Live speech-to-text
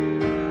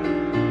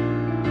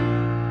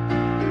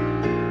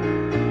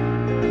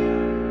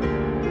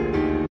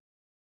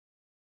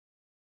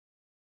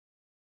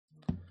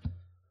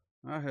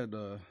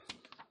I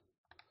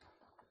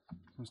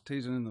was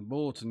teasing in the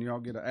bulletin.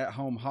 Y'all get an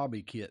at-home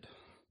hobby kit.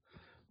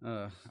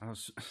 I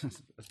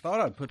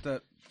thought I'd put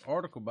that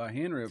article by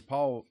Henry of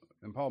Paul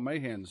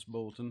Mahan's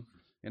bulletin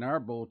in our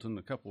bulletin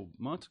a couple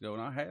months ago,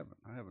 and I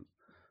haven't.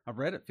 I've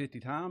read it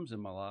 50 times in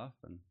my life,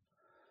 and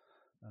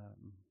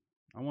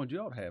I wanted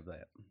y'all to have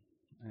that.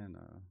 And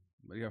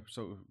but yeah,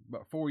 so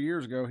about 4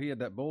 years ago, he had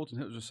that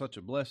bulletin. It was just such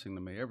a blessing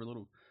to me.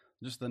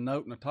 Just the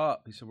note in the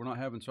top. He said, "We're not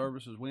having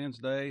services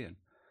Wednesday," and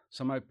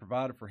somebody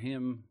provided for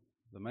him,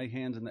 the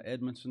Mahans and the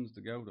Edmondsons,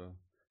 to go to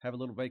have a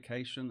little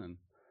vacation. And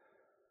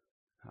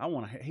I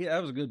want to.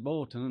 That was a good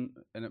bulletin,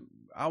 and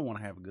I want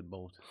to have a good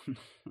bulletin.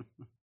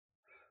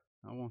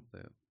 I want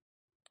that.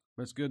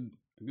 But it's good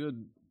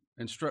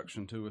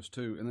instruction to us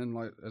too. And then,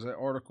 like as that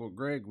article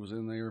Greg was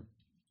in there,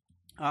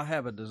 I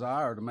have a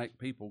desire to make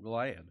people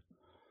glad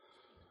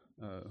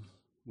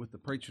with the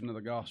preaching of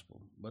the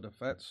gospel. But if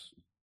that's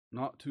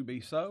not to be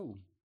so,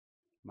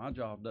 my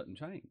job doesn't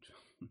change.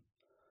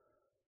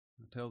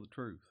 I tell the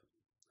truth.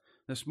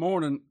 This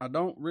morning, I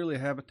don't really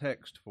have a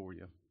text for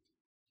you.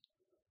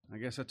 I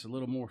guess that's a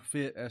little more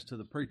fit as to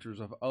the preachers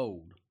of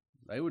old.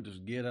 They would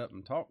just get up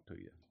and talk to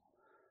you.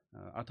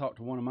 I talked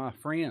to one of my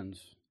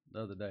friends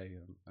the other day,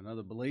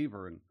 another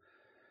believer, and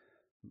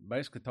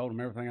basically told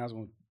him everything I was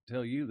going to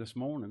tell you this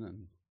morning.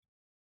 And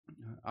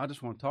I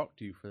just want to talk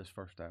to you for this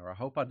first hour. I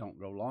hope I don't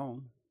go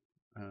long.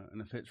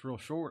 And if it's real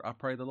short, I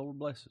pray the Lord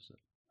blesses it.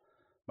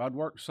 But I'd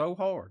worked so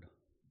hard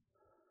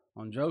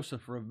on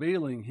Joseph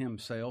revealing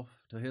himself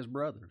to his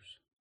brothers.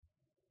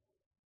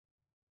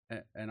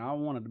 And I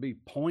wanted to be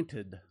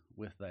pointed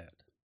with that.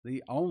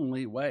 The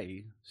only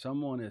way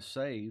someone is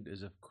saved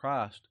is if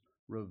Christ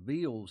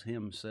reveals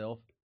himself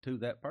to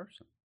that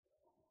person.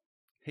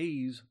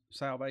 He's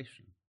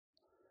salvation.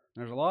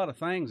 There's a lot of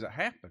things that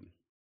happen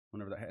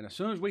whenever that happens. And as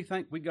soon as we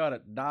think we got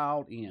it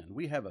dialed in,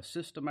 we have a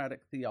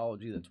systematic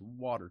theology that's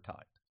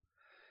watertight.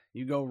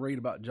 You go read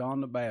about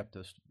John the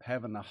Baptist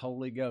having the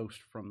Holy Ghost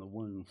from the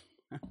womb.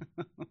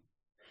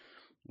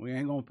 We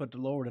ain't going to put the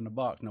Lord in a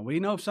box. Now, we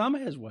know some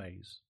of his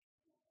ways.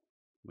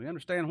 We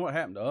understand what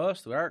happened to us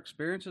through our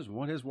experiences and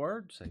what his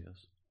word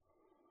says.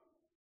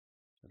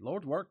 The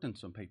Lord's worked in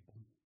some people.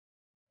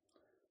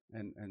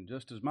 And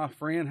just as my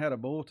friend had a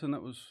bulletin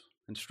that was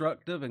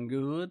instructive and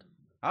good,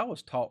 I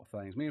was taught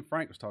things. Me and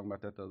Frank was talking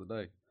about that the other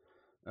day.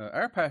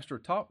 Our pastor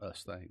taught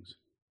us things.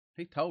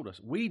 He told us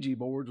Ouija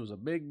boards was a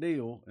big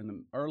deal in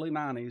the early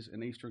 90s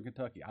in eastern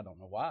Kentucky. I don't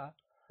know why.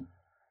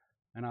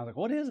 And I was like,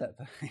 what is that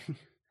thing?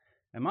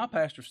 And my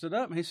pastor stood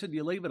up and he said,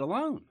 you leave it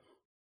alone.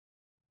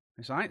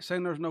 He said, I ain't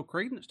saying there's no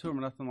credence to them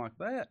or nothing like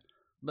that,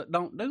 but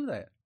don't do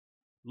that.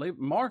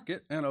 Mark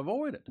it and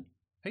avoid it.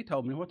 He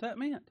told me what that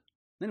meant.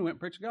 Then he went and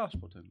preached the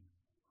gospel to me.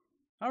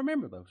 I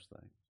remember those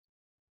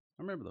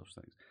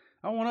things.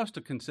 I want us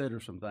to consider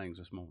some things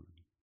this morning.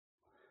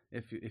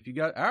 If you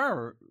got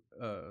our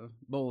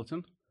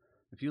bulletin,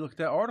 if you look at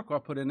that article I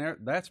put in there,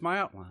 that's my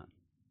outline.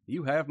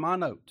 You have my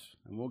notes,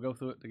 and we'll go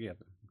through it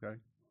together, okay?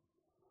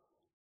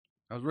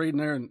 I was reading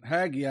there in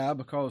Haggai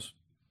because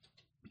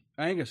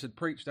Angus had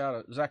preached out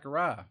of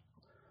Zechariah.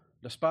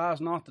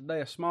 Despise not the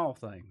day of small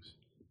things.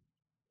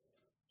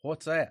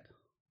 What's that?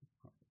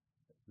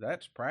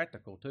 That's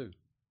practical, too.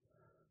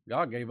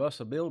 God gave us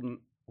a building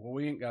where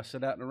we ain't got to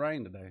sit out in the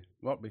rain today.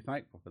 We ought to be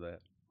thankful for that.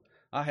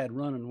 I had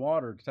running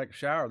water to take a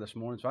shower this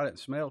morning, so I didn't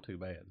smell too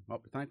bad. I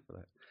ought to be thankful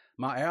for that.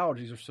 My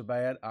allergies are so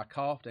bad, I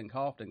coughed and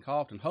coughed and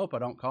coughed and hope I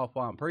don't cough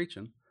while I'm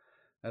preaching,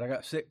 that I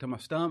got sick to my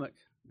stomach,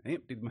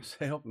 emptied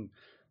myself, and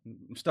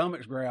my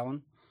stomach's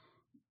growling.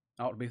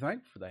 I ought to be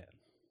thankful for that.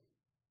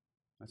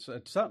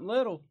 It's something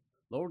little.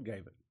 Lord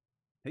gave it.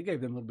 He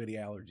gave them little bitty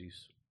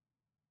allergies.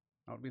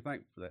 I ought to be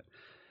thankful for that.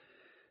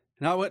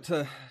 And I went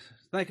to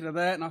thinking of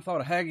that, and I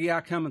thought of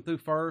Haggai coming through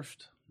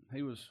first.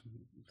 He was,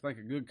 I think,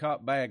 a good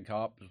cop, bad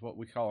cop is what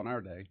we call in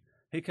our day.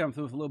 He come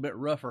through with a little bit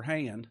rougher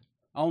hand,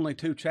 only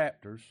 2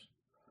 chapters.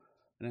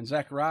 And then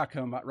Zechariah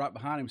come right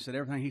behind him and said,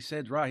 everything he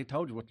said's right. He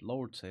told you what the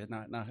Lord said.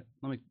 Now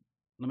let me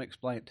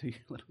explain it to you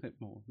a little bit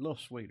more, a little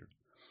sweeter.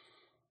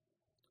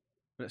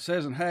 But it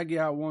says in Haggai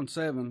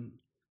 1:7,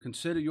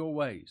 consider your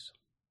ways.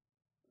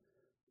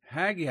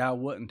 Haggai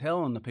wasn't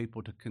telling the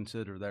people to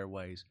consider their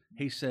ways.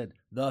 He said,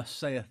 thus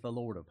saith the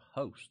Lord of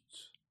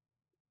hosts,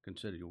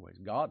 consider your ways.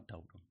 God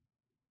told them.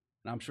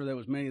 And I'm sure there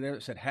was many there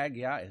that said,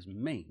 Haggai is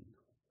mean.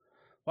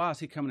 Why is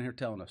he coming here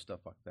telling us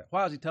stuff like that?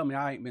 Why is he telling me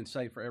I ain't been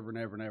saved forever and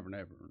ever and ever and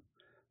ever?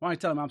 Why ain't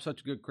he telling me I'm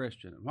such a good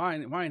Christian? Why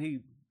ain't he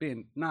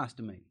being nice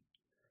to me?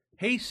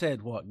 He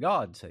said what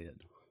God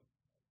said.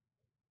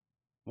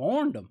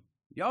 Warned them.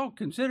 Y'all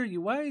consider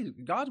your ways.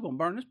 God's going to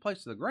burn this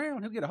place to the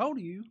ground. He'll get a hold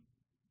of you.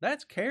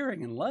 That's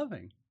caring and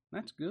loving.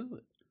 That's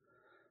good.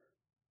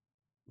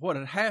 What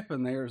had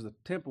happened there is the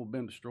temple had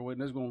been destroyed,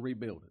 and they're going to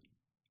rebuild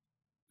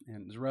it.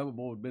 And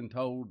Zerubbabel had been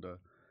told to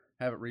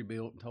have it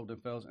rebuilt, and told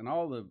them fellas, and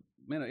all the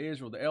men of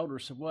Israel, the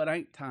elders said, well, it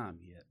ain't time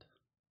yet.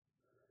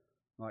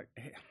 Like,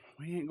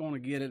 we ain't going to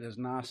get it as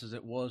nice as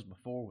it was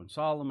before when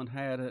Solomon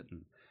had it,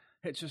 and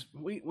it's just,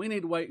 we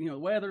need to wait. The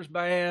weather's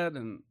bad,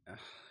 and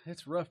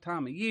it's a rough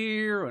time of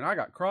year, and I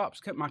got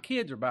crops. My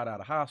kids are about out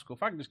of high school.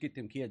 If I can just get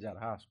them kids out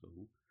of high school,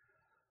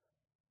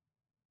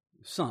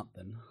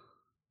 something.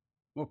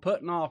 We're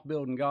putting off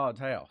building God's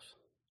house,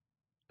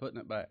 putting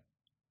it back.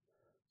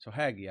 So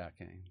Haggai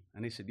came,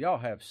 and he said, y'all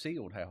have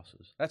sealed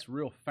houses. That's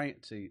real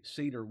fancy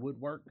cedar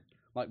woodwork,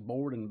 like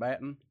board and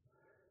batten.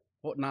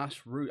 What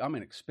nice roof.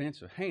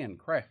 Expensive,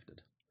 handcrafted.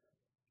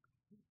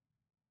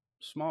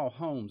 Small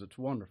homes, it's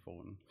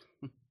wonderful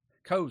and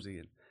cozy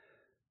and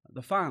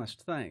the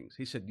finest things.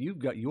 He said,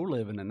 you're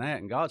living in that,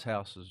 and God's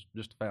house is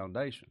just a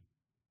foundation.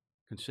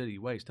 Consider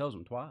your ways. Tells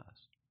them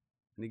twice.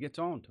 And he gets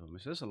on to them. He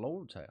says, it's the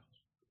Lord's house.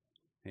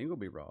 He ain't going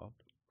to be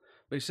robbed.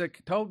 But he said,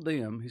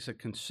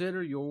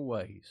 consider your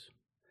ways.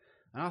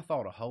 And I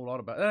thought a whole lot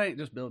about it. It ain't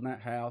just building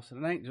that house,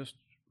 and it ain't just,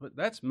 but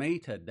that's me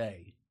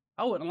today.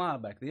 I wasn't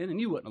alive back then, and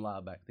you wasn't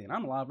alive back then.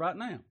 I'm alive right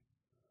now.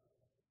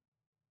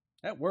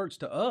 That word's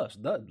to us.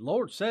 The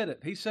Lord said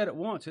it. He said it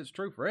once. It's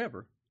true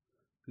forever.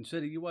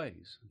 Consider your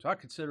ways. So I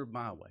considered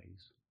my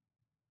ways.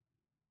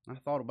 I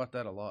thought about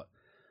that a lot.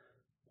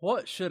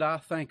 What should I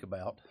think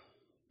about?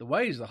 The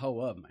ways the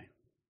whole of me.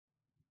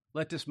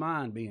 Let this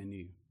mind be in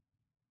you.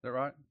 Is that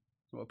right?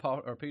 What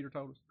Paul or Peter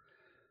told us?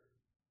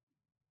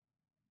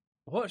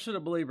 What should a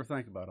believer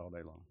think about all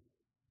day long?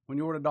 When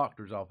you're at a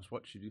doctor's office,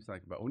 what should you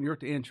think about? When you're at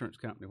the insurance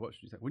company, what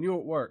should you think? When you're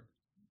at work,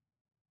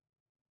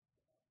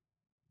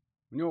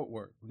 when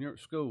you're at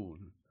school,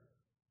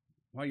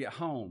 while you're at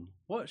home,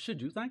 what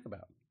should you think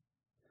about?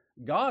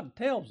 God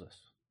tells us.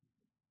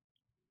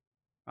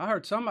 I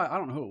heard somebody, I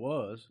don't know who it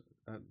was,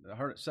 I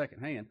heard it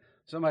secondhand.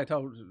 Somebody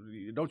told,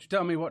 don't you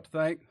tell me what to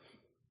think.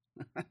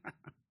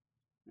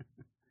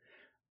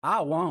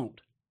 I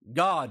won't.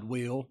 God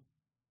will.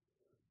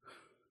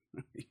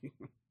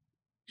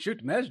 Shoot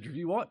the messenger if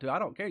you want to. I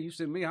don't care. You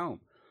send me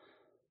home.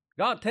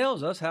 God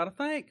tells us how to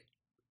think.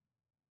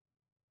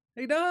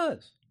 He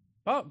does.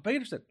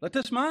 Peter said, let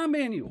this mind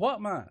be in you.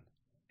 What mind?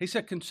 He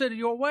said, consider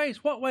your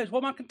ways. What ways?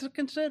 What am I to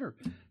consider?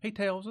 He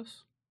tells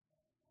us.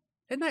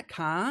 Isn't that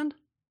kind?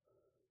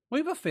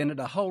 We've offended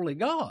a holy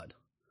God.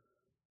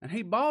 And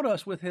he bought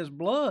us with his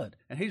blood.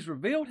 And he's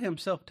revealed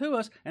himself to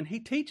us. And he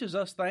teaches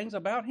us things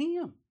about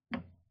him.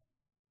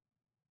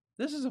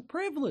 This is a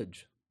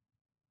privilege.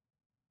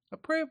 A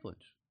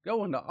privilege.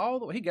 Go into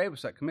he gave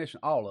us that commission,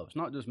 all of us,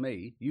 not just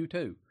me, you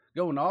too.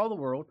 Go into all the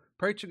world,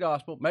 preach the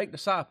gospel, make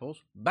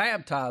disciples,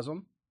 baptize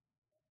them.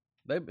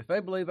 If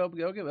they believe they'll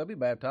be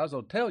baptized,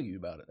 they'll tell you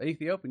about it. The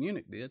Ethiopian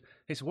eunuch did.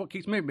 He said, what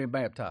keeps me from being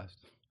baptized?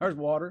 There's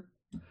water.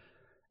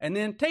 And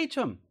then teach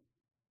them.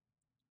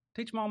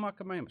 Teach them all my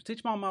commandments.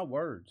 Teach them all my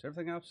words,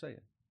 everything I've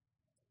said.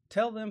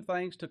 Tell them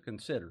things to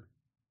consider.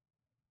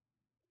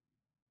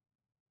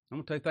 I'm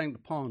going to tell you things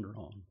to ponder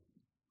on.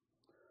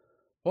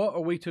 What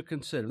are we to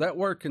consider? That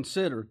word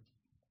consider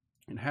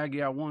in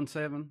Haggai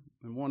 1:7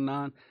 and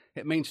 1:9,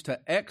 it means to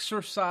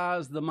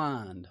exercise the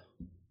mind.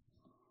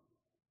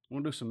 We're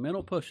going to do some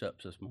mental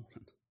push-ups this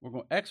morning. We're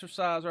going to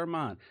exercise our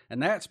mind.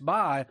 And that's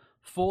by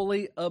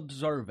fully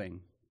observing.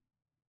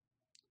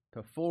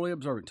 To fully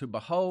observe, to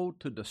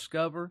behold, to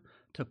discover,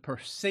 to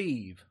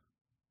perceive.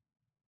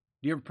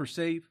 Do you ever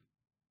perceive?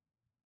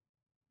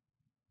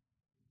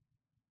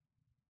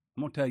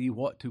 I'm going to tell you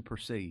what to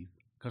perceive,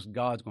 because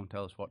God's going to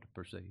tell us what to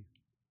perceive.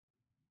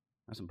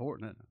 That's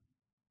important, isn't it?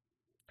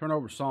 Turn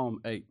over to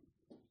Psalm 8.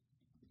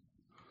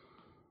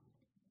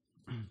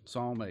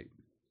 Psalm 8.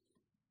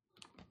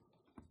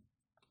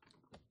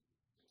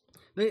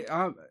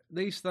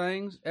 These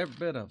things, every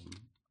bit of them,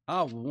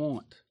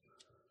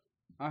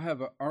 I have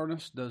an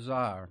earnest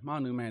desire. My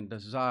new man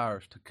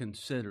desires to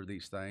consider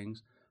these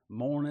things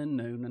morning,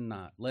 noon, and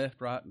night, left,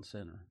 right, and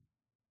center.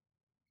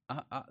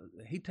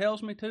 He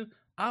tells me to.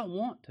 I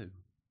want to.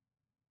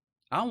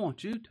 I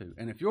want you to.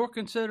 And if you're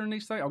considering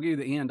these things, I'll give you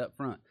the end up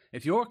front.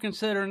 If you're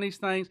considering these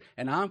things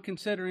and I'm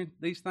considering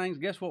these things,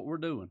 guess what we're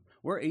doing?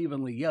 We're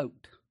evenly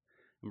yoked.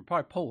 And we're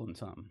probably pulling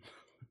something.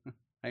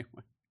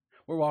 Anyway,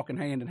 we're walking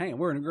hand in hand.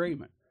 We're in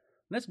agreement.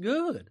 And that's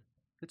good.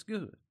 It's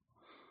good.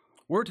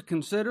 We're to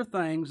consider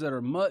things that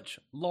are much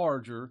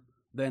larger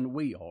than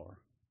we are.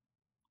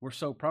 We're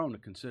so prone to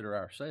consider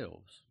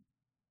ourselves,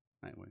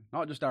 ain't we?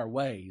 Not just our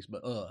ways,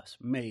 but us,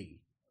 me.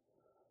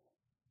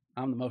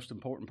 I'm the most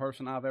important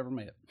person I've ever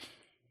met.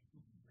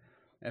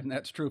 And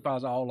that's true if I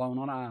was all alone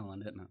on an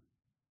island, isn't it?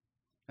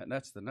 And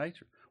that's the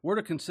nature. We're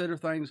to consider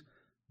things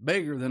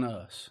bigger than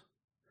us,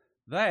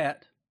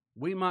 that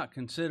we might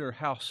consider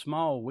how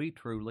small we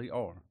truly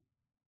are.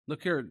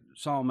 Look here at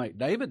Psalm 8.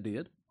 David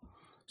did.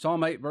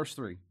 Psalm 8, verse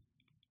 3.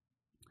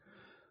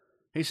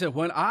 He said,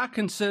 when I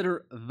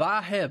consider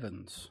thy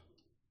heavens,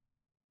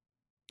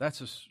 that's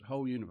this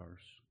whole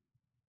universe.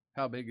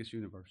 How big this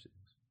universe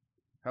is.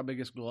 How big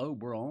this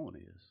globe we're on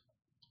is.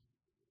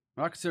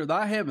 I consider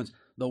thy heavens,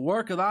 the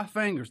work of thy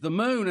fingers, the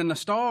moon and the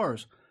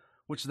stars,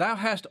 which thou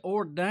hast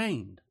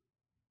ordained.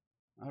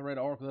 I read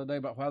an article the other day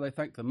about how they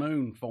think the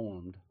moon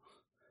formed.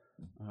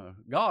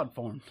 God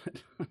formed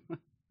it.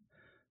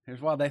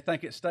 Here's why they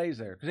think it stays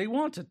there. Because he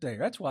wants it there.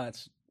 That's why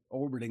it's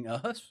orbiting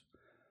us.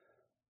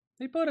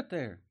 He put it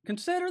there.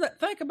 Consider that.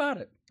 Think about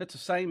it. It's the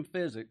same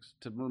physics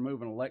to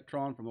remove an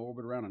electron from the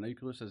orbit around a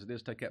nucleus as it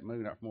is to take that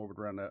moon out from orbit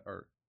around that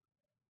Earth.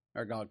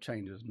 Our God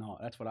changes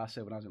not. That's what I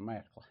said when I was in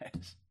math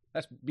class.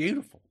 That's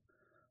beautiful.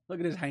 Look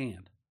at his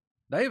hand.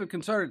 David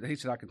considered, he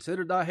said, I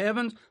considered thy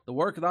heavens, the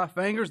work of thy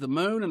fingers, the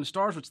moon and the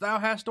stars which thou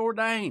hast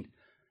ordained.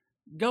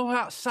 Go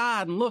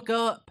outside and look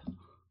up.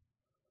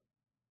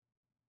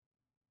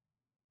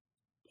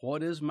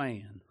 What is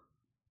man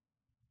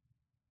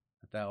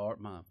that thou art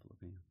mindful of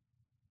him?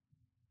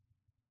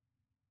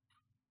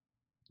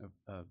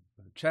 A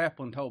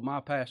chaplain told my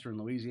pastor in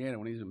Louisiana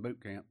when he was in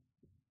boot camp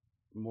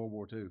in World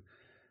War II,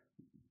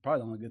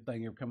 probably the only good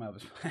thing ever come out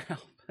of his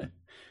mouth.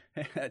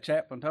 That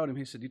chaplain told him,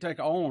 he said, you take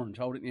an orange,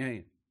 hold it in your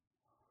hand.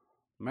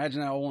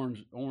 Imagine how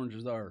orange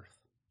is the earth.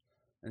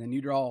 And then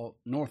you draw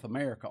North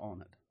America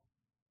on it.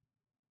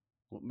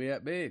 Wouldn't be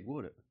that big,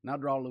 would it? Now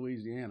draw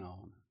Louisiana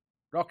on it.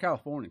 Draw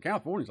California.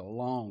 California's a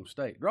long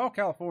state. Draw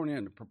California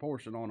into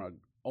proportion on an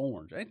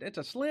orange. It's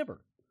a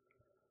sliver.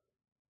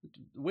 It's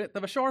the width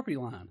of a Sharpie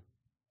line.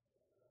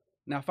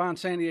 Now find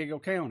San Diego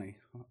County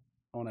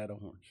on that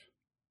orange.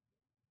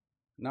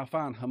 Now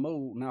find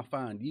Hamul. Now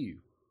find you.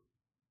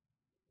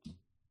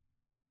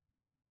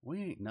 We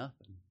ain't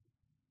nothing.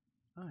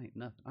 I ain't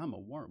nothing. I'm a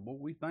worm. Boy,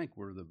 we think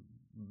we're the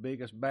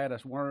biggest,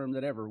 baddest worm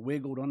that ever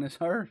wiggled on this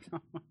earth.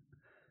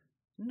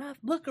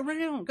 Nothing. Look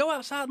around. Go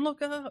outside and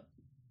look up.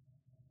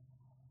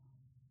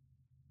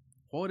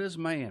 What is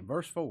man?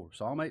 Verse 4.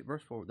 Psalm 8,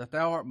 verse 4. That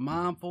thou art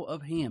mindful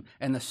of him,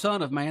 and the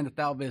Son of Man that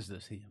thou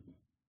visitest him.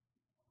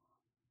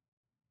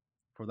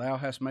 For thou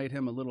hast made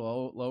him a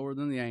little lower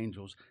than the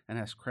angels, and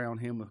hast crowned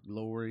him with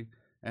glory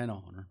and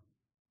honor.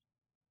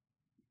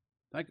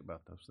 Think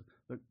about those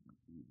things.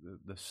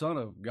 The Son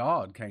of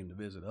God came to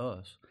visit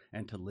us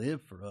and to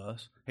live for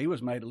us. He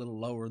was made a little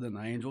lower than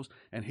the angels,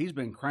 and he's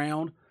been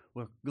crowned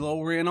with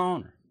glory and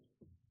honor.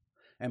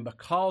 And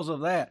because of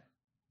that,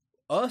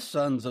 us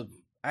sons of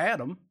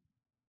Adam,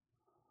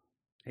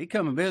 he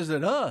come and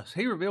visited us.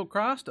 He revealed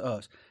Christ to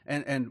us.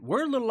 And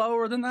we're a little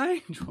lower than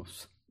the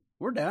angels.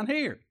 We're down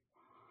here.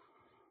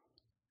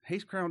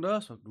 He's crowned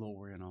us with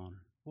glory and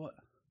honor. What?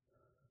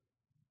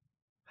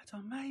 That's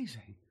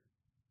amazing.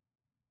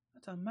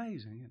 That's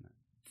amazing, isn't it?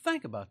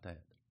 Think about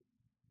that.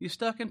 You're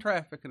stuck in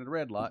traffic at a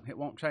red light and it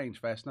won't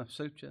change fast enough to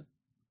suit you.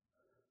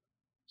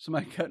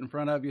 Somebody cut in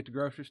front of you at the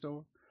grocery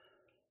store.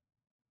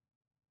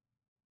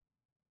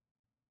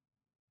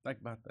 Think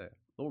about that.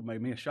 The Lord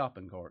made me a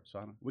shopping cart,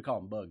 so we call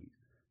them buggies.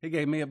 He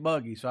gave me a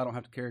buggy so I don't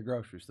have to carry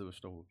groceries through a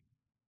store.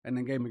 And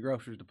then gave me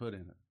groceries to put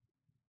in it.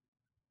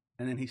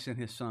 And then he sent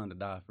his Son to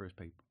die for his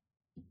people.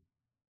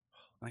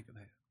 Think of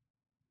that.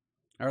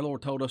 Our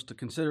Lord told us to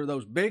consider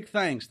those big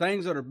things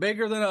that are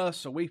bigger than us,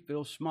 so we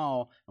feel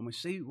small, and we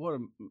see what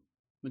a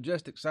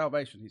majestic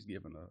salvation he's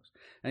given us.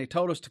 And he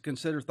told us to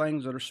consider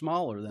things that are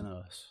smaller than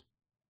us.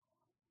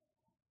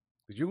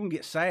 Because you're going to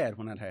get sad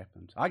when that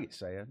happens. I get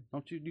sad.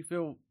 Don't you? Do you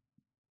feel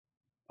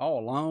all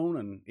alone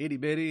and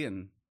itty-bitty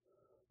and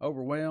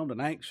overwhelmed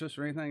and anxious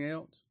or anything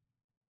else?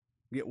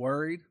 Get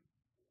worried?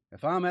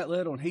 If I'm that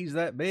little and he's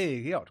that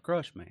big, he ought to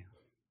crush me.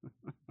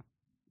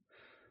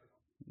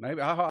 Maybe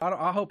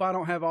I hope I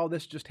don't have all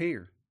this just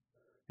here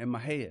in my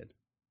head.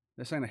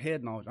 This ain't a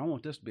head knowledge. I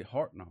want this to be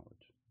heart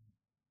knowledge.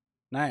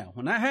 Now,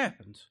 when that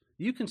happens,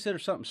 you consider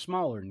something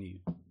smaller than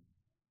you.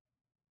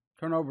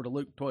 Turn over to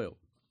Luke 12.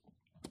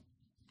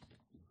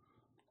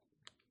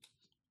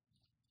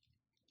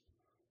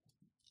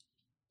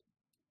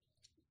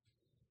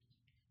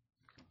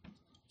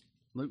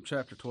 Luke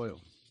chapter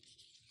 12.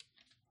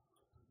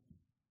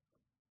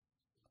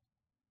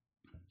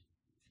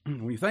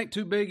 When you think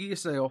too big of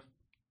yourself,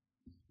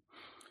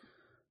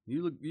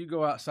 you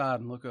go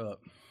outside and look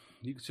up.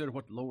 You consider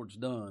what the Lord's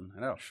done,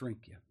 and that'll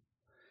shrink you.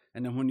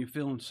 And then when you're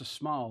feeling so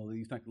small that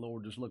you think the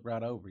Lord just look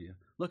right over you,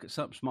 look at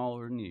something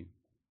smaller than you.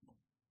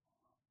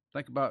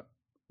 Think about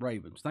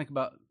ravens. Think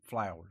about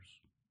flowers.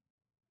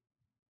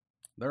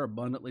 They're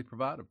abundantly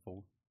provided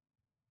for.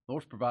 The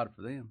Lord's provided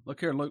for them. Look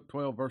here in Luke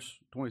 12, verse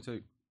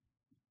 22.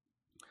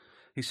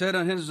 He said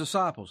unto his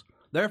disciples,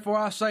 Therefore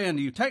I say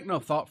unto you, take no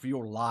thought for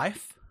your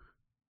life.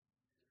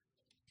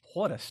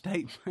 What a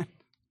statement.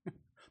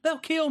 They'll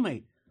kill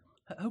me.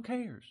 Who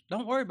cares?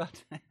 Don't worry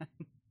about that.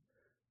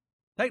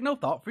 Take no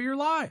thought for your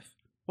life.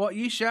 What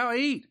ye shall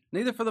eat,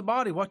 neither for the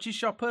body what ye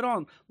shall put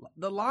on.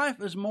 The life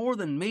is more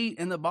than meat,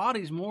 and the body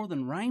is more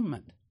than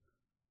raiment.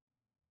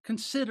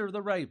 Consider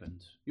the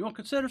ravens. You want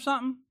to consider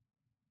something?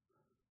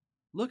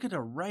 Look at a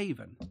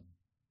raven.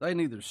 They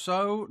neither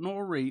sow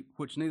nor reap,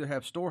 which neither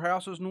have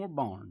storehouses nor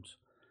barns,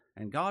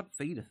 and God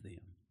feedeth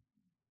them.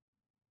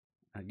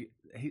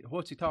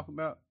 What's he talking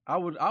about? I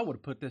would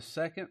have put this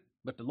second,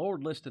 but the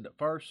Lord listed it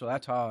first, so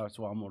that's the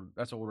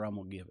order I'm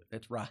gonna give it.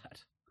 It's right.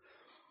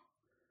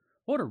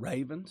 What are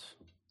ravens?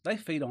 They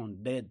feed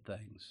on dead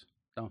things,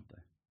 don't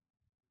they?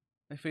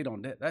 They feed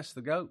on dead. That's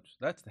the goats.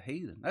 That's the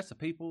heathen. That's the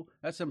people.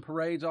 That's them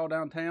parades all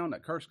downtown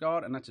that curse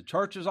God, and that's the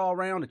churches all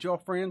around that you're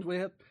friends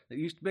with that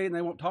used to be, and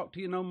they won't talk to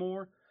you no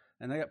more.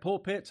 And they got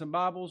pulpits and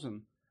Bibles,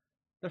 and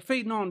they're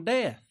feeding on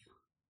death.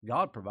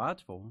 God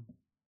provides for them.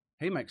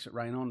 He makes it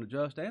rain on the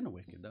just and the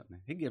wicked,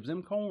 doesn't he? He gives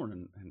them corn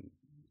and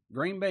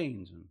green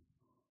beans and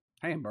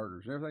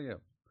hamburgers and everything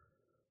else.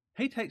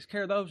 He takes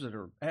care of those that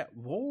are at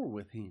war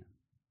with him.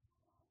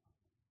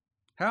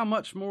 How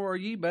much more are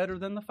ye better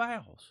than the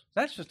fowls?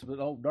 That's just an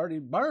old dirty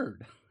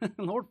bird. The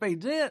Lord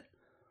feeds it.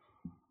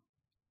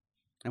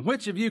 And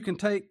which of you can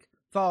take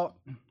thought?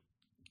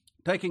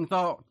 Taking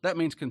thought, that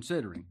means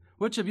considering.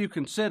 Which of you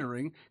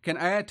considering can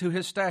add to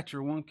his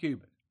stature 1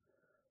 cubit?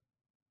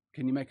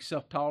 Can you make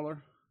yourself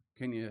taller?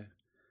 Can you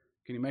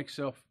make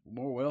yourself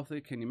more wealthy?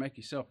 Can you make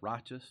yourself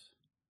righteous?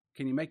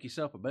 Can you make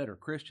yourself a better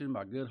Christian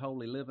by good,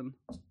 holy living?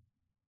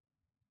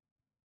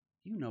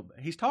 You know,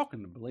 he's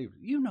talking to believers.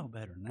 You know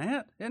better than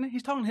that, isn't he?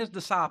 He's talking to his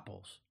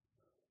disciples.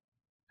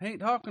 He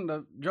ain't talking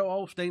to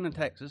Joel Osteen in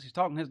Texas. He's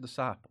talking to his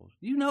disciples.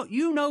 You know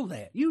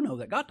that. You know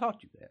that. God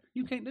taught you that.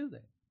 You can't do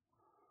that.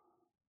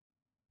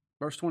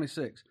 Verse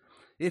 26.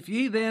 If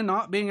ye then,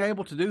 not being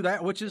able to do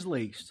that which is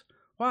least,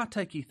 why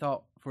take ye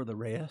thought for the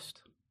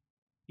rest?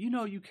 You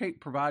know you can't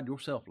provide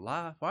yourself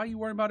life. Why are you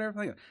worrying about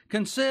everything else?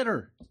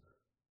 Consider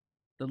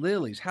the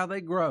lilies, how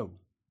they grow.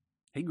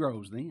 He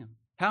grows them.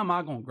 How am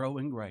I going to grow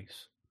in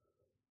grace?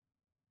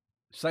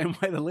 Same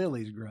way the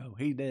lilies grow.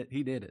 He did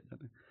it.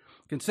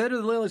 Consider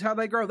the lilies, how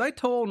they grow. They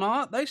toil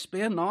not, they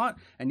spin not,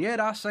 and yet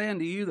I say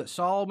unto you that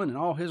Solomon in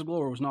all his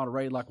glory was not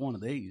arrayed like one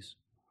of these.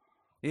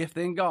 If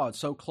then God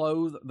so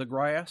clothe the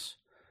grass,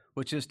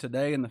 which is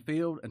today in the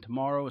field, and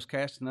tomorrow is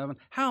cast in the oven,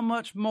 how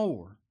much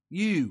more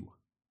you?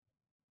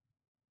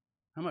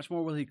 How much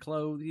more will he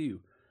clothe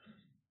you?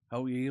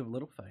 O ye of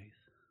little faith.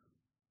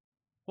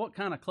 What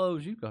kind of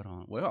clothes you got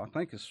on? Well, I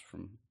think it's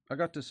I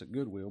got this at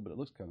Goodwill, but it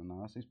looks kind of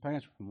nice. These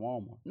pants are from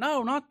Walmart.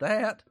 No, not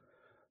that.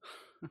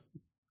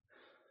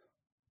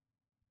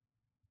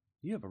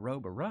 You have a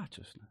robe of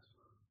righteousness.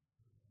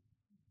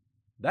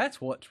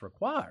 That's what's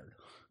required.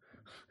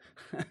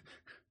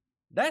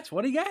 That's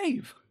what he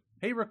gave.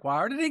 He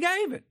required it, he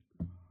gave it.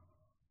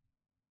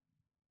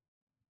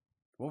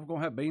 Well, we're going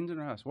to have beans and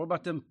rice. What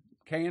about them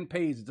canned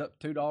peas? It's up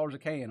to $2 a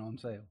can on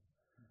sale.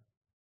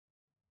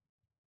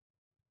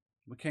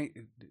 We can't,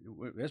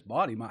 this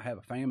body might have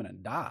a famine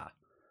and die.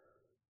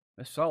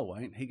 This soul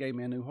ain't. He gave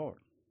me a new heart.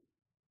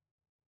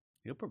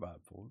 He'll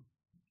provide for it.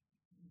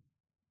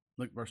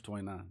 Look, verse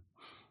 29.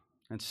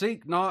 And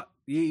seek not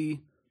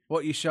ye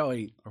what ye shall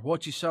eat, or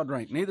what ye shall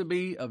drink, neither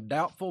be of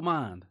doubtful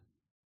mind.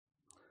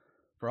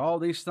 For all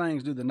these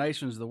things do the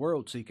nations of the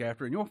world seek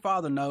after, and your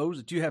Father knows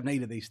that you have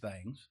need of these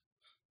things.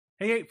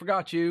 He ain't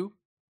forgot you.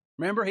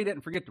 Remember, he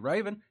didn't forget the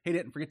raven. He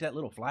didn't forget that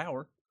little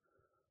flower.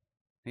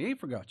 He ain't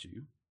forgot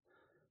you.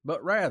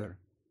 But rather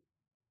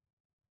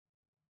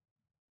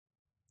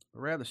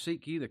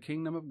seek ye the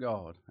kingdom of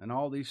God, and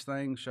all these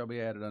things shall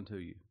be added unto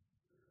you.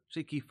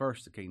 Seek ye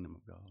first the kingdom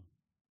of God.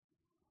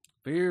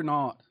 Fear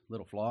not,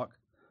 little flock,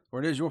 for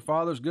it is your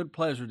Father's good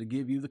pleasure to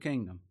give you the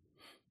kingdom.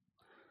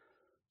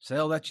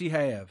 Sell that ye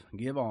have, and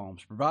give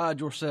alms. Provide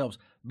yourselves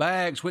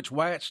bags which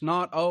wax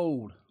not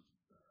old.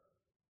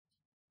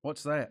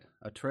 What's that?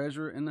 A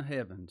treasure in the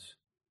heavens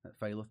that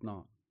faileth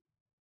not,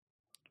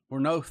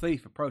 where no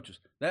thief approaches.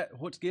 That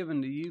what's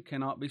given to you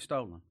cannot be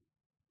stolen.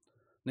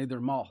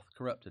 Neither moth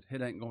corrupted.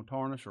 It ain't going to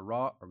tarnish or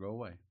rot or go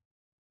away.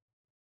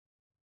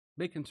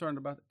 Be concerned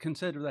about that.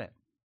 Consider that.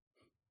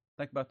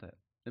 Think about that.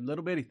 The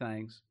little bitty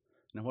things,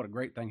 and what a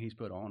great thing he's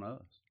put on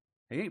us.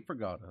 He ain't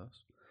forgot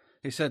us.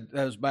 He said,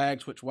 those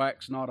bags which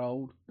wax not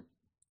old.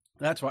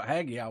 That's what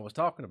Haggai was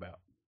talking about.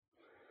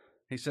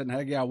 He said in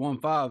Haggai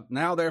 1:5,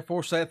 Now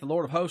therefore saith the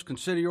Lord of hosts,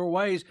 consider your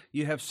ways.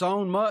 You have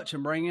sown much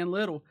and bring in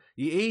little.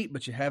 You eat,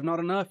 but you have not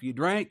enough. You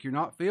drink, you're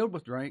not filled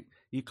with drink.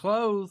 You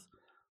clothe,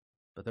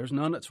 but there's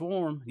none that's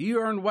warm.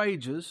 You earn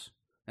wages,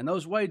 and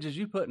those wages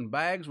you put in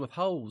bags with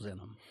holes in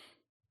them.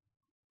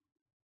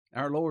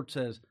 Our Lord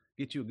says,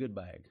 get you a good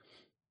bag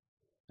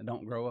and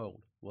don't grow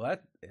old. Well,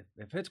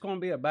 if it's going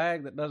to be a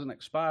bag that doesn't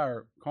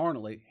expire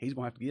carnally, he's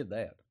going to have to give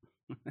that.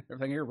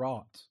 Everything here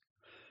rots.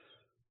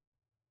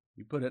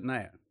 You put it in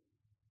that.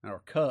 Or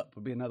a cup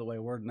would be another way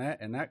of wording that.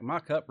 And that my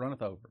cup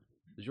runneth over.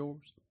 Is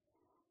yours?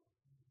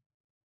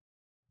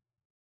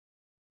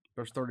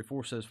 Verse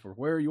 34 says, For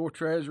where your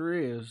treasure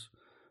is,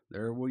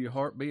 there will your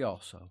heart be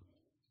also.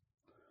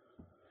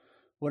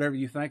 Whatever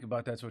you think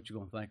about, that's what you're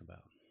going to think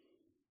about.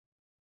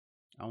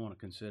 I want to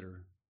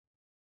consider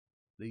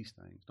these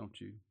things,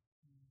 don't you?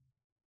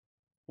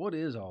 What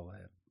is all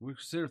that? We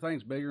consider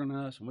things bigger than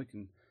us,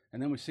 and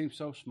then we seem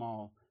so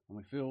small, and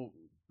we feel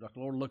like the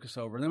Lord look us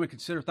over. And then we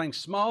consider things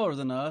smaller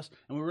than us,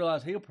 and we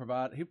realize He'll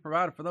provide. He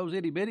provided for those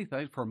itty bitty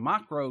things, for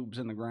microbes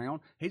in the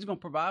ground. He's going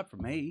to provide for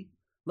me.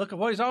 Look at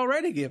what He's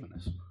already given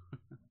us.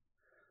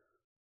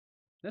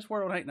 This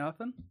world ain't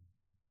nothing.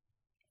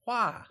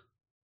 Why?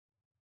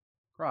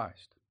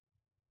 Christ.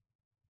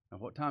 Now,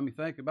 what time you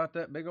think about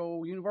that big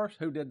old universe?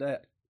 Who did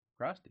that?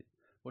 Christ did.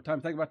 What time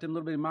you think about them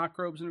little bitty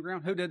microbes in the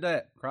ground? Who did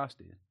that? Christ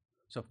did.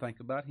 So think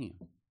about Him.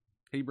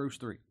 Hebrews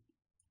 3.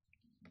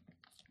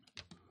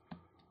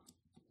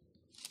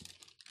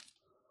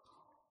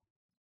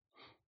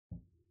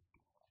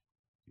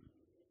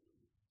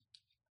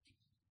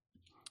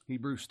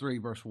 Hebrews 3,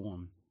 verse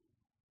 1.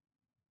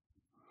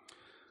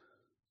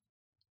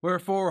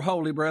 Wherefore,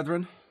 holy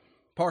brethren,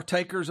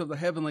 partakers of the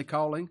heavenly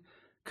calling,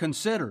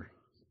 consider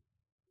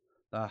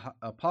the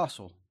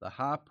apostle, the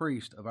high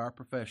priest of our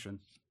profession,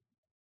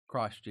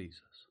 Christ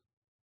Jesus.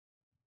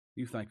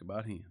 You think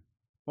about him.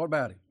 What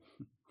about him?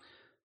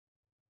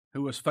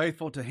 Who was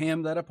faithful to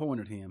him that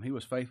appointed him. He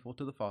was faithful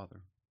to the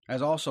Father.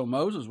 As also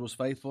Moses was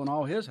faithful in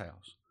all his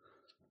house.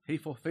 He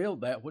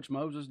fulfilled that which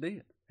Moses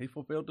did. He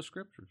fulfilled the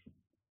Scriptures.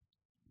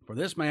 For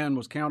this man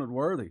was counted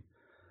worthy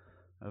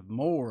of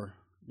more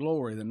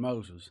glory than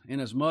Moses,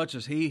 inasmuch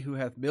as he who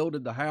hath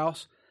builded the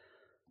house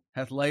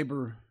hath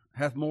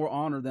more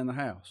honor than the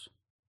house.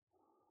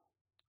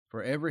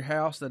 For every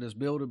house that is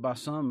builded by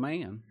some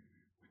man,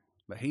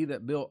 but he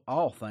that built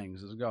all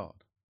things is God.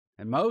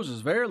 And Moses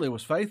verily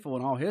was faithful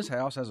in all his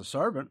house as a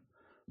servant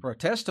for a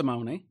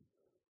testimony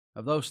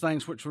of those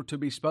things which were to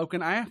be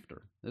spoken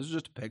after. This is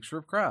just a picture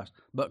of Christ.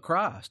 But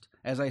Christ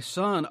as a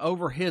son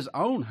over his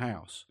own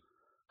house,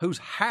 whose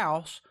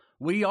house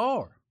we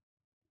are,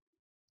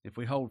 if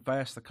we hold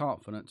fast the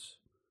confidence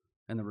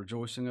and the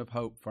rejoicing of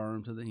hope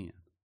firm to the end.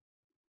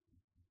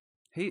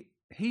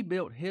 He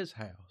built his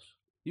house.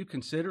 You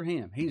consider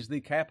him. He's the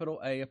capital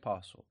A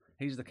apostle.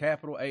 He's the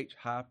capital H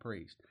high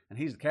priest. And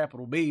he's the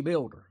capital B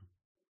builder.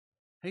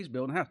 He's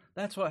building a house.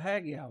 That's what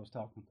Haggai was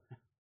talking about.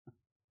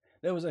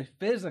 There was a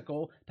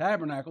physical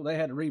tabernacle they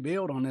had to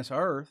rebuild on this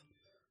earth.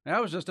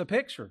 That was just a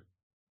picture.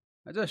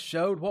 It just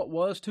showed what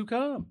was to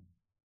come.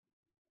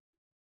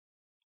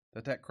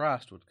 That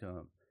Christ would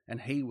come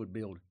and he would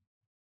build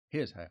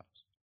his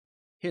house,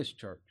 his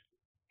church,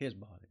 his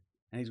body.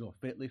 And he's going to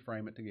fitly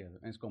frame it together.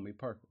 And it's going to be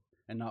perfect.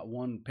 And not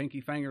one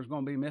pinky finger is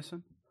going to be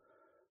missing.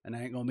 And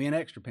there ain't going to be an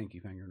extra pinky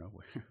finger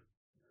nowhere.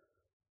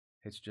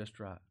 It's just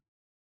right.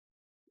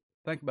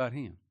 Think about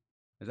him.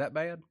 Is that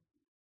bad?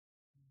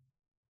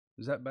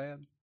 Is that bad?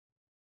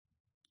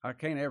 I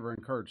can't ever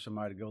encourage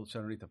somebody to go sit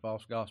underneath a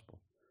false gospel.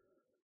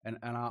 And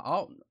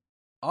I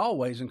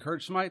always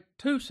encourage somebody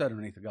to sit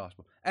underneath the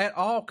gospel at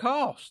all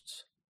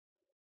costs.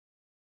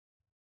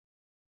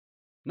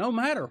 No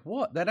matter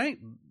what. That ain't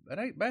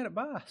bad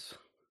advice.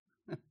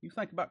 You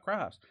think about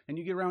Christ, and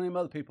you get around them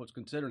other people that's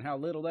considering how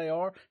little they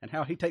are and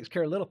how he takes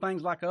care of little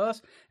things like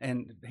us,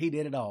 and he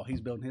did it all. He's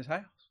building his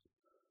house.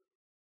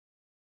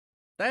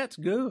 That's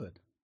good.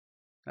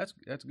 That's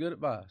good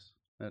advice.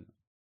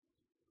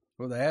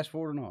 Whether they ask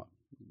for it or not,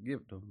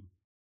 give it to them.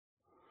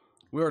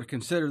 We are to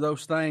consider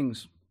those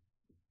things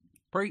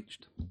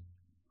preached.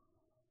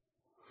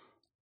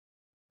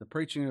 The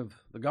preaching of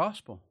the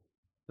gospel.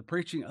 The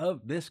preaching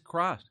of this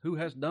Christ who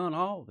has done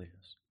all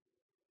this.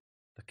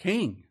 The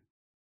King.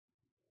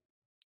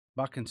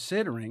 By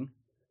considering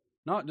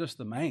not just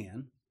the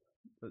man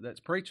that's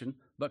preaching,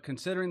 but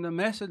considering the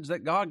message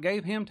that God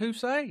gave him to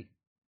say.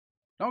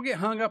 Don't get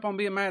hung up on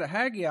being mad at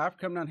Haggai for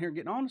coming down here and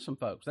getting on to some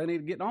folks they need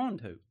to get on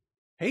to.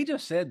 He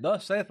just said,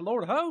 thus saith the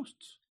Lord of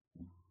hosts.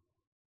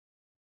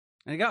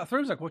 And he got through.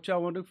 He's like, what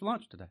y'all want to do for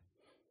lunch today?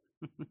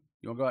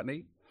 You want to go out and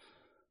eat?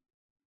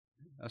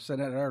 I sat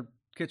at our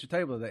kitchen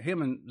table that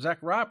him and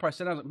Zachariah probably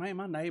said, I was like, man,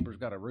 my neighbor's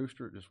got a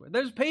rooster.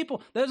 There's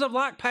people, there's of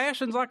like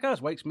passions like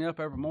us. Wakes me up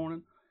every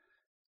morning.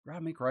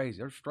 Drive me crazy.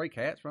 There's stray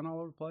cats running all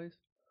over the place.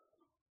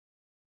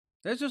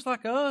 They're just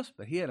like us,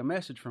 but he had a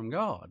message from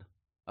God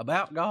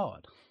about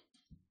God.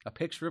 A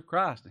picture of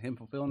Christ and him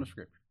fulfilling the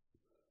Scripture.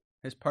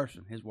 His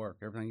person, his work,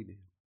 everything he did.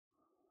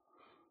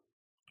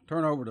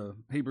 Turn over to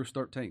Hebrews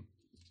 13.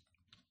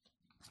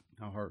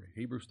 I'll hurry.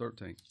 Hebrews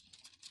 13.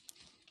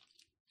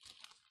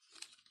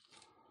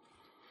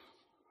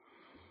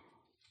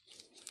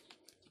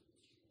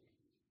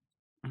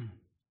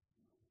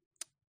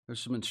 There's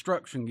some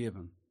instruction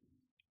given.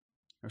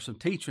 There's some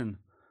teaching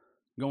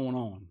going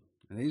on.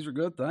 And these are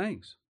good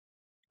things.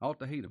 Ought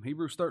to heed them.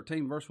 Hebrews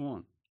 13, verse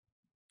 1.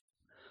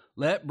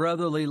 Let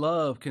brotherly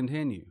love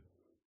continue.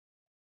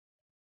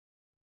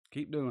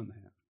 Keep doing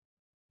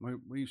that.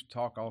 We used to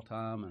talk all the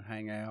time and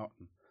hang out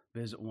and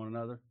visit one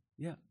another.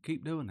 Yeah,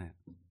 keep doing that.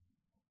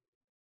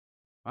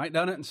 I ain't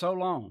done it in so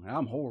long.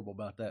 I'm horrible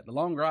about that. The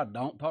longer I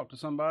don't talk to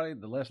somebody,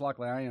 the less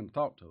likely I am to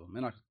talk to them.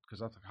 And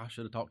because I think I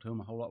should have talked to them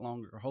a whole lot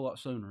longer, a whole lot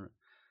sooner.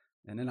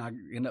 And then I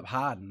end up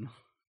hiding.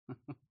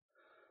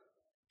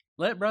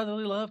 Let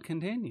brotherly love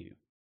continue.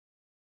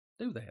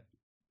 Do that.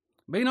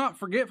 Be not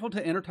forgetful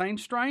to entertain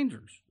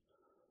strangers,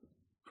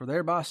 for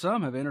thereby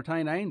some have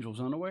entertained angels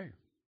unaware.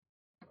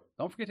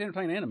 Don't forget to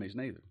entertain enemies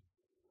neither.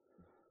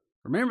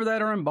 Remember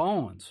that are in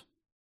bonds,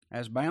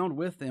 as bound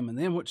with them, and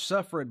them which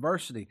suffer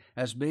adversity,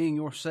 as being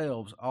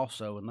yourselves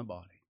also in the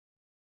body.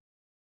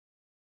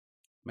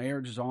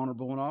 Marriage is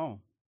honorable in all,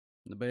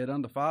 the bed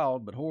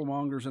undefiled, but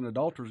whoremongers and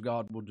adulterers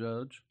God will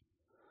judge.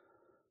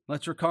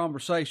 Let your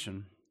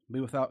conversation be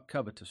without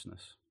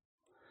covetousness,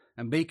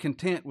 and be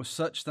content with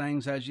such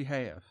things as ye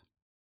have.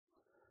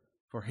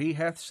 For he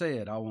hath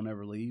said, I will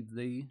never leave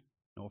thee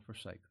nor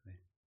forsake thee.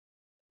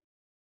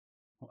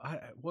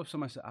 What if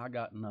somebody said, I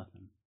got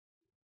nothing?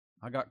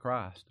 I got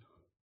Christ.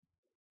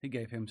 He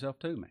gave himself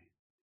to me.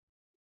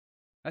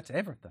 That's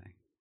everything.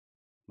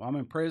 Well, I'm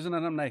in prison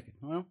and I'm naked.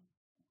 Well,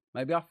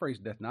 maybe I'll freeze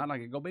to death tonight and I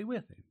can go be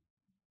with him.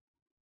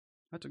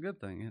 That's a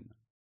good thing, isn't it?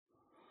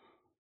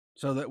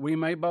 so that we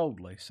may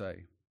boldly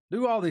say,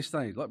 do all these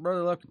things. Let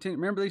brotherly love continue.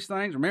 Remember these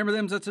things. Remember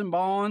them that's in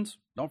bonds.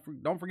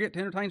 Don't forget to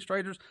entertain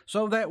strangers,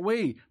 so that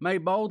we may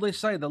boldly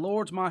say, the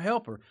Lord's my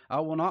helper. I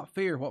will not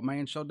fear what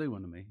man shall do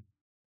unto me.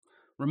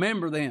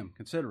 Remember them.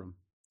 Consider them.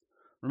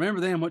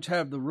 Remember them which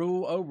have the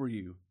rule over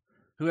you,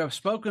 who have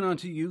spoken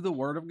unto you the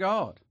word of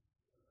God.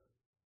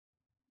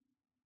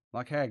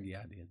 Like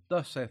Haggai did.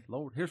 Thus saith the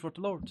Lord. Here's what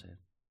the Lord said.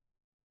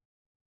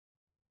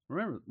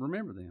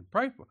 Remember them.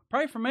 Pray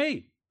for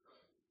me.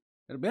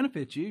 It'll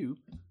benefit you.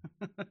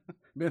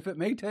 Benefit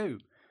me too.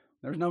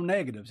 There's no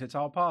negatives. It's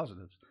all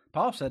positives.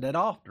 Paul said that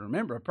often.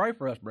 Remember, pray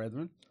for us,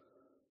 brethren.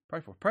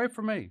 Pray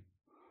for me.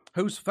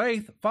 Whose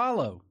faith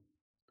follow,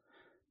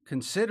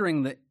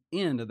 considering the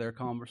end of their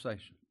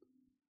conversation.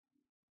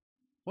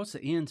 What's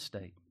the end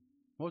state?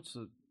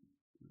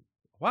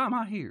 Why am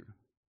I here?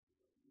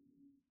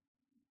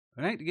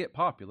 It ain't to get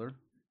popular.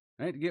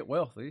 It ain't to get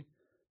wealthy.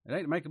 It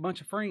ain't to make a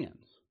bunch of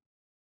friends.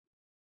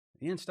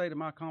 The end state of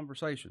my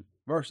conversation.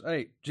 Verse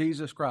 8,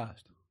 Jesus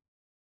Christ.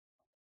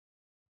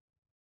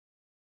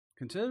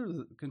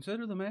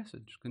 Consider the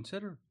message.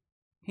 Consider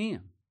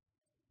Him.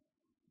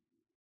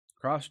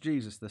 Christ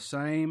Jesus, the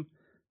same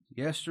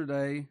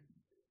yesterday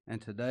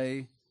and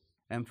today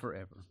and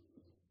forever.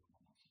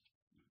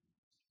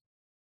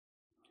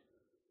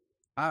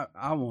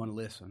 I want to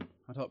listen.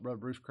 I talked to Brother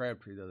Bruce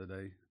Crabtree the other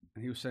day,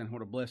 and he was saying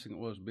what a blessing it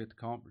was to be at the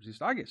conference. He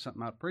said, I get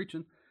something out of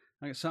preaching.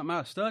 I get something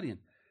out of studying.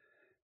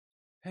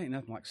 Ain't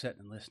nothing like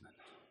sitting and listening.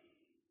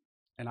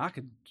 And I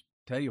could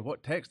tell you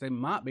what text they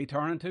might be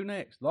turning to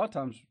next. A lot of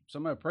times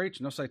somebody preach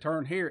and they'll say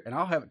turn here, and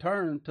I'll have it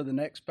turned to the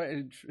next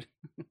page.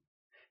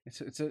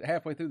 it's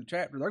halfway through the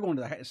chapter. They're going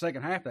to the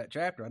second half of that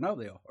chapter. I know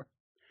they are.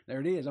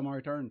 There it is. I'm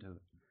already turned to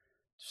it.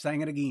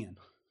 Sing it again.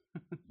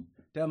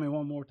 Tell me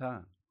one more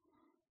time.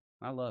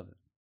 I love it.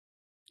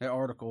 That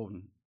article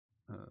in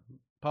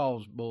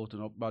Paul's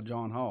bulletin by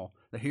John Hall,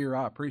 the hearer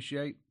I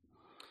appreciate,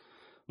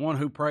 one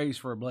who prays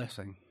for a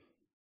blessing,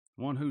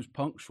 one who's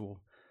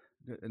punctual,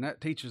 and that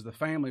teaches the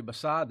family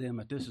beside them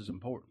that this is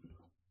important.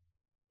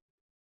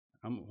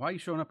 Why are you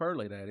showing up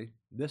early, Daddy?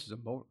 This is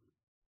important.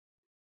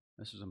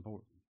 This is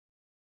important.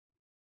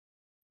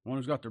 One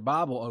who's got their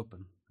Bible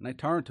open, and they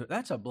turn to it.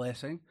 That's a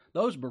blessing.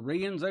 Those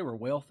Bereans, they were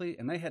wealthy,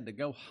 and they had to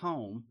go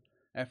home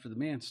after the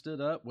men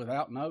stood up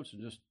without notes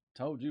and just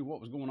told you what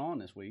was going on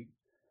this week,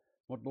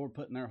 what the Lord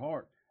put in their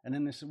heart. And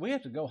then they said, we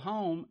have to go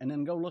home and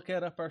then go look at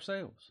it up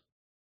ourselves.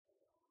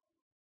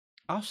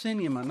 I'll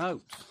send you my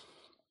notes.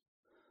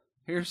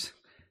 There's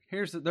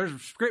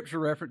scripture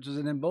references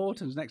and in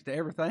bulletins next to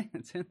everything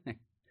that's in there.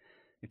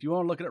 If you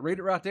want to look at it, read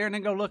it right there and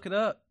then go look it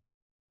up.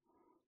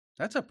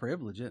 That's a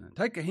privilege, isn't it?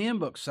 Take a hymn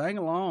book, sing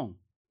along.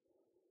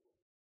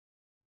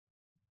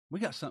 We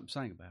got something to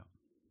sing about.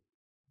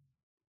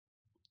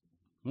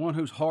 One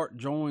whose heart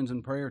joins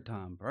in prayer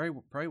time.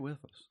 Pray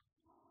with us.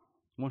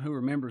 One who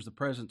remembers the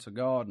presence of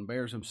God and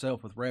bears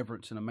himself with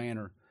reverence in a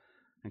manner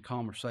and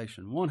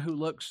conversation. One who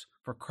looks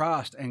for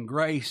Christ and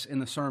grace in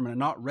the sermon and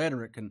not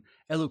rhetoric and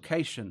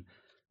elocution,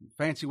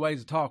 fancy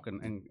ways of talking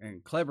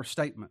and clever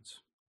statements.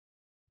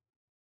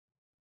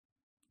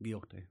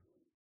 Guilty.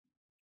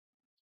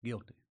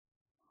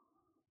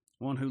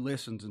 One who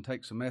listens and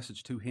takes a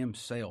message to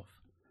himself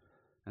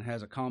and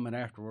has a comment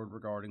afterward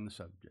regarding the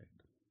subject.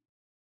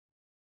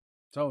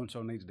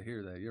 So-and-so needs to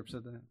hear that. You ever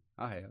said that?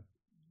 I have.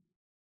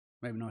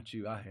 Maybe not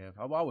you, I have.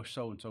 I wish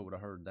so-and-so would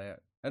have heard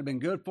that. That'd have been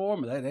good for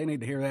them, but they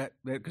need to hear that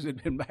because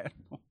it'd been bad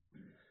for them.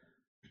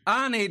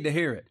 I need to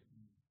hear it.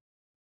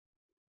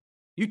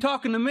 You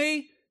talking to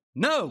me?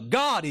 No,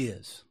 God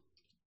is.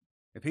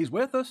 If He's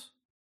with us,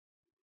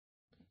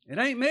 it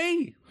ain't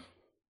me.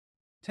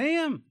 It's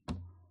Him.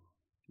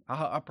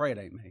 I pray it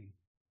ain't me.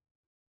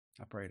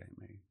 I pray it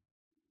ain't me.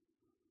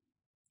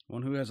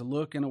 One who has a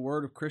look and a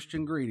word of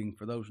Christian greeting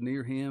for those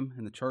near him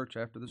in the church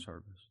after the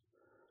service.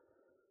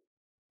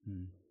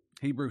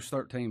 Hebrews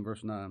 13,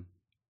 verse 9.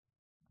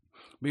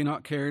 Be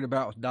not carried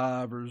about with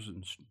divers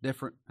and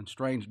different and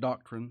strange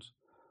doctrines,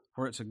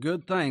 for it's a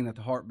good thing that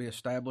the heart be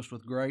established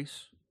with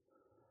grace.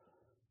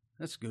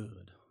 That's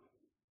good.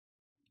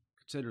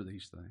 Consider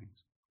these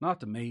things.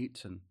 Not the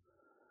meats and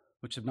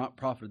which have not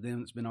profited them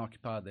that's been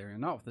occupied there,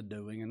 and not with the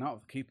doing, and not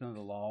with the keeping of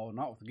the law, and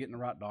not with getting the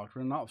right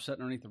doctrine, and not with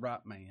sitting underneath the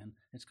right man.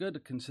 It's good to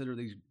consider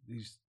these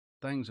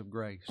things of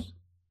grace,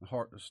 the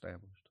heart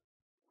established.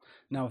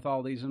 Now, with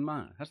all these in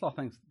mind, that's a lot of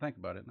things to think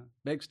about, isn't it?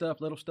 Big stuff,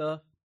 little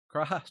stuff,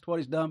 Christ, what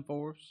He's done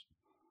for us,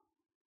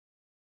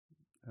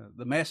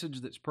 the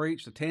message that's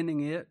preached, attending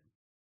it,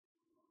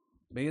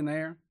 being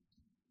there.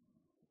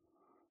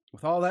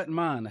 With all that in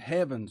mind, the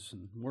heavens,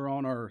 and we're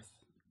on earth.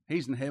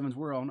 He's in the heavens,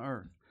 we're on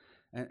earth.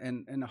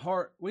 And the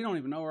heart, we don't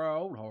even know our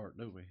old heart,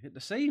 do we? It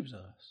deceives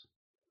us.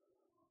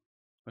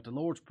 But the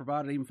Lord's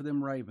provided even for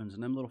them ravens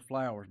and them little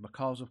flowers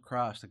because of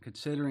Christ and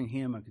considering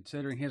Him and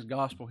considering His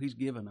gospel He's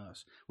given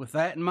us. With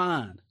that in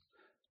mind,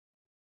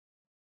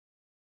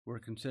 we're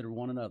to consider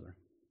one another.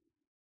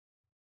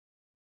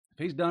 If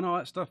He's done all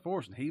that stuff for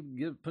us and He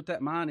put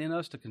that mind in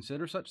us to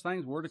consider such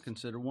things, we're to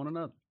consider one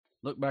another.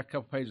 Look back a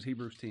couple pages of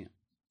Hebrews 10.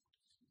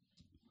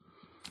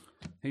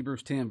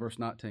 Hebrews 10, verse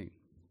 19.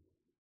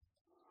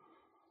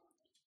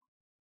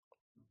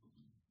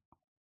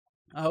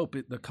 I hope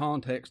the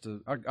context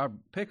of, I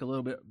pick a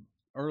little bit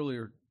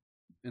earlier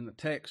in the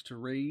text to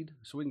read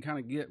so we can kind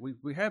of get,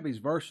 we have these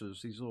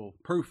verses, these little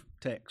proof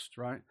texts,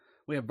 right?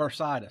 We have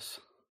versitis.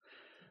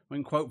 We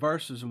can quote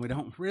verses and we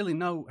don't really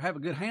have a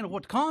good handle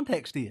what the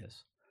context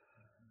is.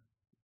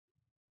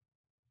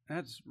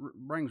 That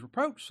brings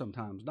reproach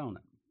sometimes, don't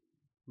it?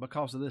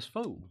 Because of this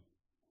fool.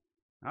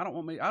 I don't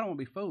want to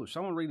be foolish. I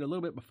want to read a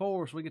little bit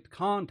before so we get the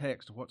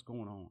context of what's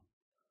going on.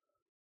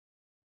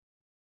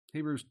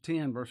 Hebrews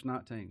 10, verse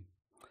 19.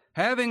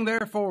 Having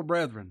therefore,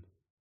 brethren,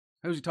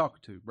 who's he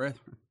talking to?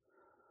 Brethren.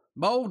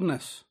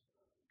 Boldness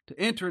to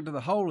enter into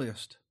the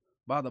holiest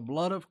by the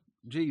blood of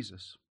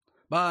Jesus,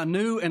 by a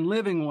new and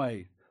living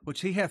way,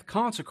 which he hath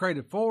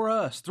consecrated for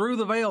us through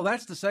the veil,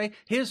 that's to say,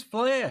 his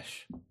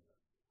flesh.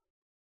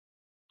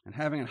 And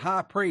having a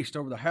high priest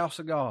over the house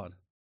of God,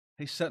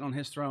 he's sitting on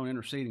his throne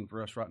interceding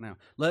for us right now.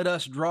 Let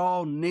us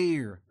draw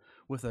near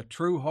with a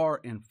true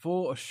heart in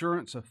full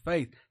assurance of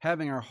faith,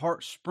 having our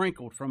hearts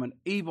sprinkled from an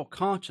evil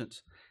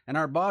conscience and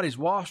our bodies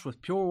washed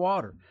with pure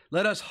water.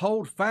 Let us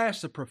hold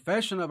fast the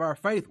profession of our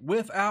faith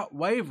without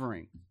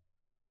wavering.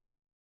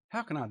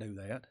 How can I do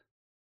that?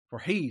 For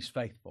he's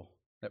faithful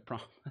that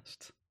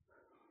promised.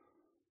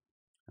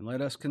 And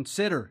let us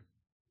consider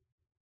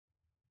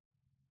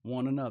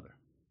one another.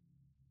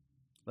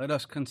 Let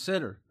us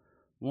consider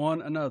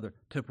one another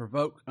to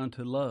provoke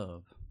unto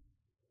love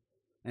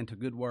and to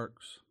good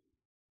works,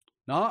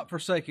 not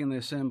forsaking the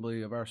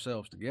assembly of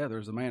ourselves together,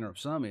 as the manner of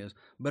some is,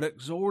 but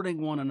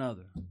exhorting one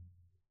another.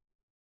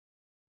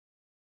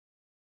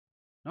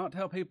 Not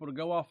tell people to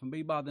go off and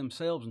be by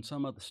themselves in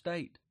some other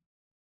state.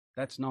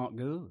 That's not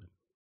good.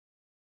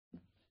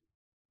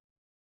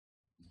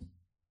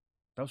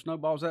 Throw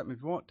snowballs at me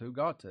if you want to.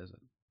 God says it.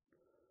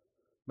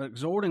 But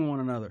exhorting one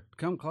another to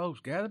come close,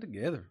 gather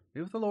together,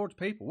 be with the Lord's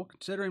people. We'll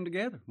consider him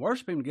together,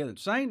 worship him together,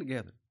 sing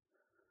together.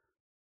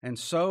 And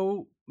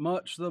so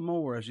much the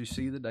more as you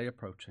see the day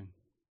approaching.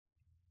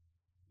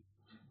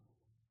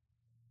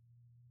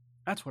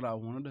 That's what I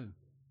want to do.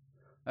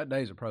 That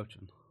day's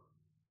approaching.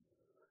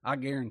 I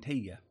guarantee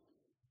you,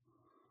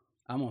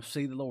 I'm going to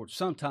see the Lord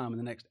sometime in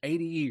the next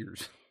 80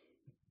 years.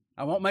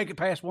 I won't make it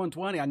past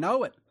 120. I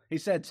know it. He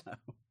said so.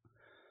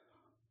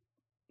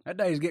 That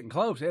day's getting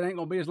close. It ain't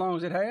going to be as long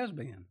as it has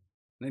been.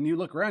 Then you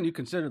look around, you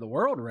consider the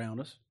world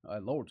around us. The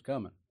Lord's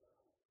coming.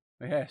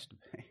 It has to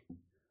be.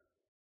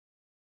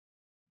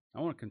 I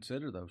want to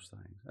consider those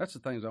things. That's the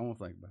things I want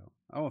to think about.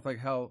 I want to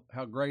think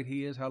how great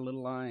he is, how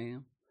little I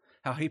am,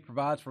 how he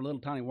provides for little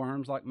tiny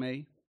worms like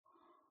me.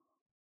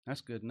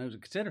 That's good news.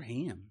 Consider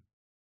him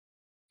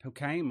who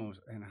came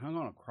and hung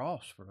on a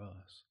cross for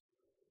us.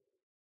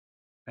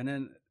 And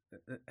then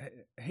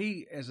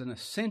he, as an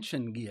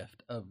ascension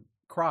gift of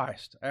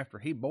Christ, after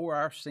he bore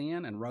our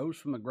sin and rose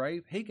from the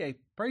grave, he gave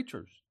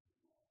preachers.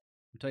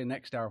 I'll tell you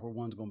next hour where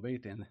one's going to be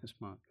at the end of this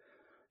month.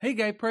 He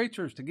gave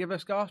preachers to give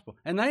us gospel.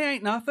 And they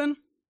ain't nothing.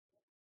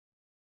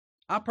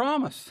 I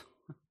promise.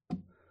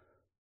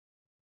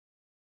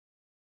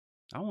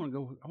 I want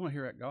to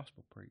hear that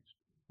gospel preached.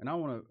 And I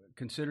want to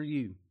consider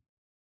you.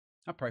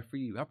 I pray for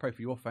you. I pray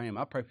for your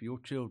family. I pray for your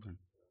children.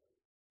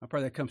 I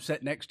pray they come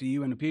sit next to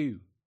you in the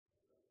pew.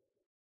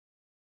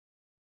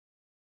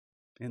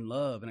 In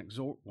love and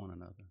exhort one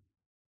another.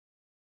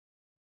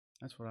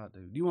 That's what I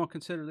do. Do you want to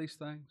consider these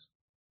things?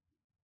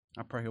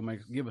 I pray he'll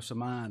give us a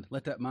mind.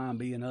 Let that mind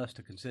be in us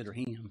to consider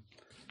him.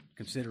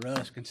 Consider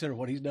us. Consider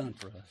what he's done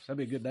for us. That'd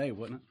be a good day,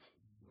 wouldn't it?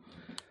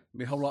 It'd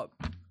be a whole lot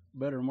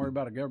better than worry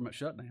about a government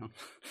shutdown.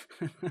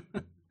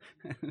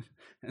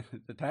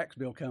 The tax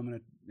bill coming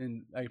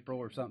in April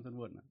or something,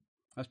 wouldn't it?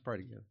 Let's pray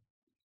together.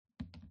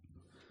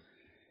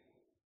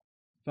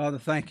 Father,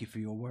 thank you for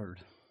your word.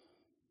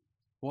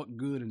 What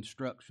good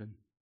instruction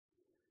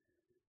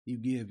you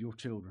give your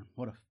children.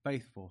 What a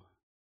faithful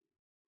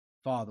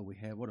Father we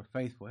have. What a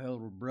faithful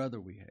elder brother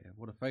we have.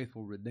 What a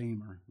faithful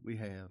Redeemer we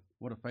have.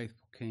 What a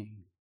faithful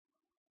King.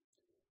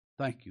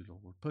 Thank you,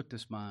 Lord. Put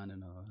this mind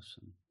in us,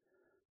 and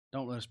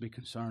don't let us be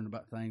concerned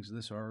about things of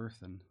this earth,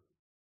 and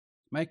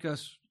make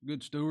us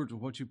good stewards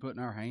of what you put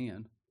in our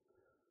hand.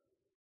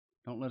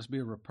 Don't let us be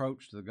a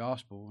reproach to the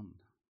gospel and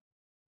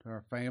to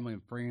our family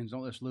and friends.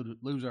 Don't let us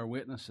lose our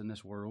witness in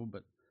this world,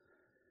 but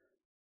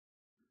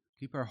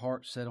keep our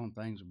hearts set on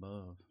things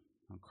above,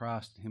 on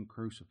Christ and him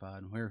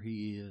crucified and where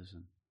he is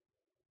and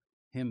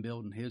him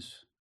building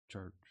his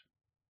church.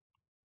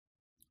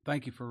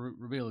 Thank you for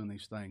revealing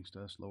these things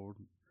to us, Lord.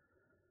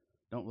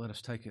 Don't let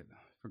us take it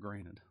for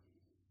granted.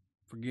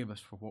 Forgive us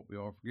for what we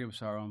are. Forgive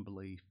us our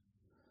unbelief.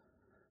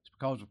 It's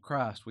because of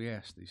Christ we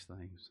ask these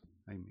things.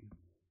 Amen.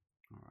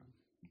 All right.